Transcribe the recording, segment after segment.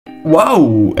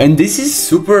Wow, and this is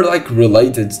super like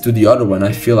related to the other one.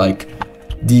 I feel like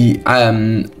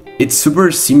it's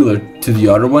super similar to the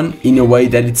other one in a way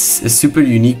that it's a super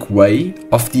unique way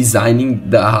of designing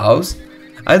the house.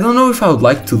 I don't know if I would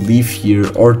like to live here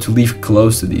or to live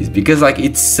close to this, because like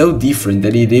it's so different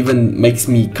that it even makes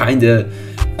me kind of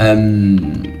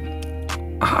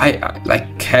I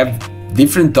like have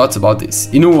different thoughts about this.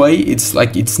 In a way, it's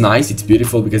like it's nice, it's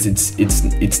beautiful because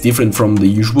it's different from the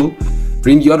usual.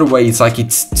 But in the other way, it's like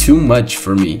it's too much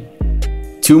for me.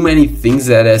 Too many things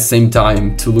at the same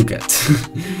time to look at.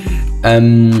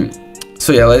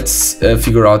 So yeah, let's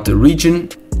figure out the region.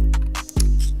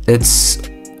 That's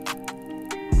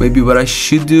maybe what I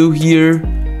should do here,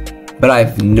 but I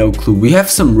have no clue. We have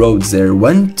some roads there,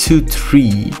 1, 2,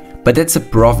 3, but that's a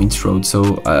province road,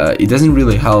 so it doesn't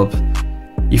really help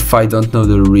if I don't know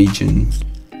the region.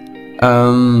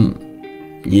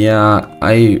 Yeah,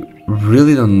 I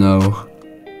really don't know.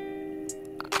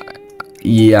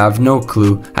 Yeah, I have no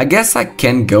clue. I guess I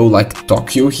can go like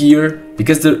Tokyo here,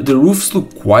 because the roofs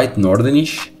look quite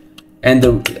northernish. And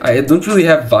I don't really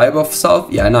have vibe of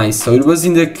south. Yeah, nice. So it was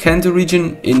in the Kanto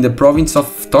region in the province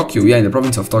of Tokyo. Yeah, in the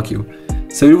province of Tokyo.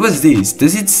 So it was this.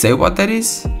 Does it say what that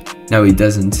is? No, it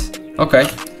doesn't. Okay,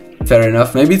 fair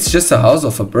enough. Maybe it's just a house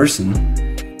of a person.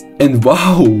 And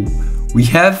wow, we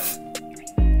have...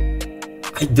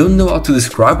 I don't know how to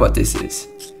describe what this is.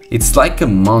 It's like a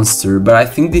monster, but I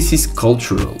think this is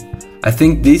cultural. I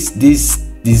think this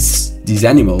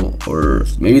animal, or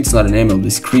maybe it's not an animal,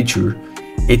 this creature,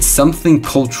 it's something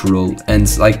cultural and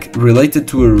like related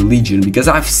to a religion, because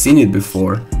I've seen it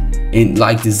before in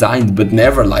like designed, but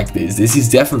never like this. This is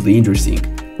definitely interesting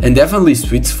and definitely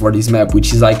suits for this map,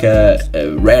 which is like a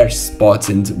rare spot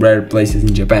and rare places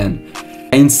in Japan.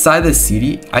 Inside the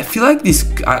city, I feel like this,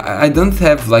 I don't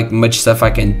have like much stuff I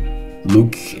can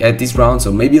look at this round,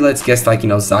 so maybe let's guess like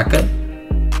in Osaka.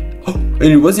 Oh, and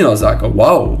it was in Osaka.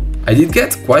 Wow, I did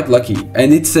get quite lucky.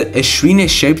 And it's a shrine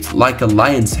shaped like a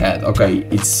lion's head. Okay,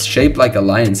 it's shaped like a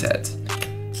lion's head.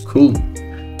 Cool,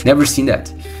 never seen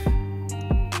that.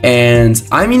 And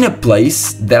I'm in a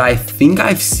place that I think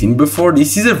I've seen before.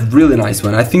 This is a really nice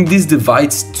one. I think this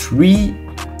divides 3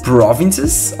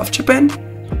 provinces of Japan,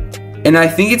 and I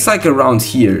think it's like around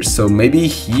here, so maybe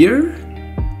here.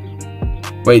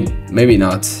 Wait, maybe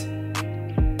not.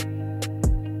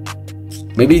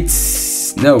 Maybe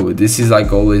it's... no, this is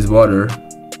like always water.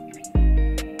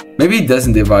 Maybe it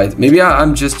doesn't divide. Maybe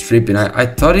I'm just tripping. I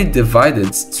thought it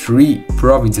divided 3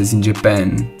 provinces in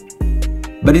Japan.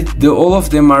 But all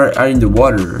of them are in the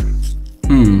water.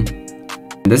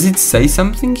 Does it say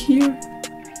something here?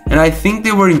 And I think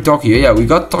they were in Tokyo. Yeah, we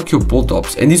got Tokyo pole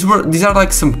tops. And these are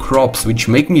like some crops, which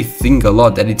make me think a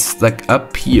lot that it's like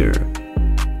up here.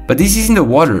 But this is in the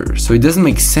water, so it doesn't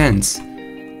make sense.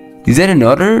 Is that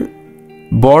another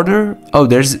border? Oh,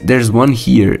 there's one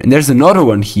here, and there's another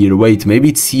one here. Wait, maybe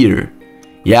it's here.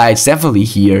 Yeah, it's definitely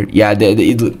here. Yeah,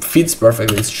 it fits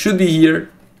perfectly. It should be here.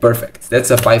 Perfect. That's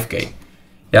a 5K.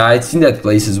 Yeah, I'd seen that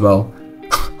place as well.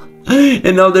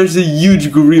 And now there's a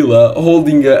huge gorilla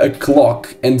holding a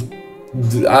clock, and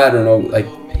I don't know, like,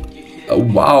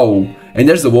 wow. And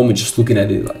there's a woman just looking at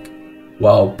it like,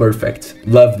 wow, perfect.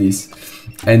 Love this.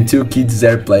 And 2 kids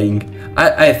there playing.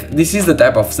 This is the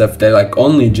type of stuff that like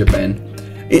only in Japan.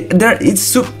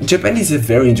 Japan is a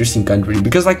very interesting country,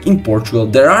 because like in Portugal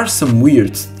there are some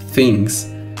weird things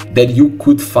that you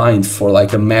could find for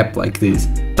like a map like this,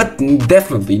 but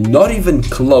definitely not even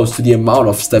close to the amount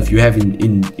of stuff you have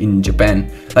in Japan.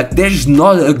 Like there's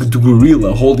not a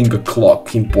gorilla holding a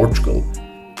clock in Portugal.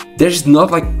 There's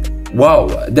not like, wow,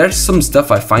 there's some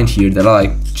stuff I find here that are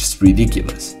like just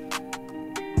ridiculous,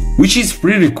 which is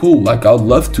pretty cool. Like I would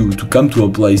love to come to a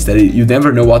place that you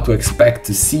never know what to expect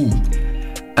to see.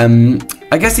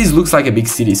 I guess this looks like a big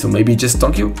city, so maybe just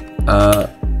Tokyo.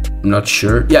 I'm not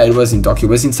sure. Yeah, it was in Tokyo,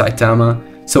 it was in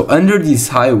Saitama. So under this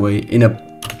highway in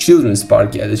a children's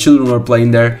park, yeah, the children were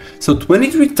playing there. So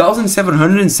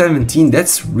 23,717,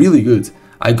 that's really good.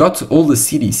 I got all the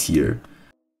cities here.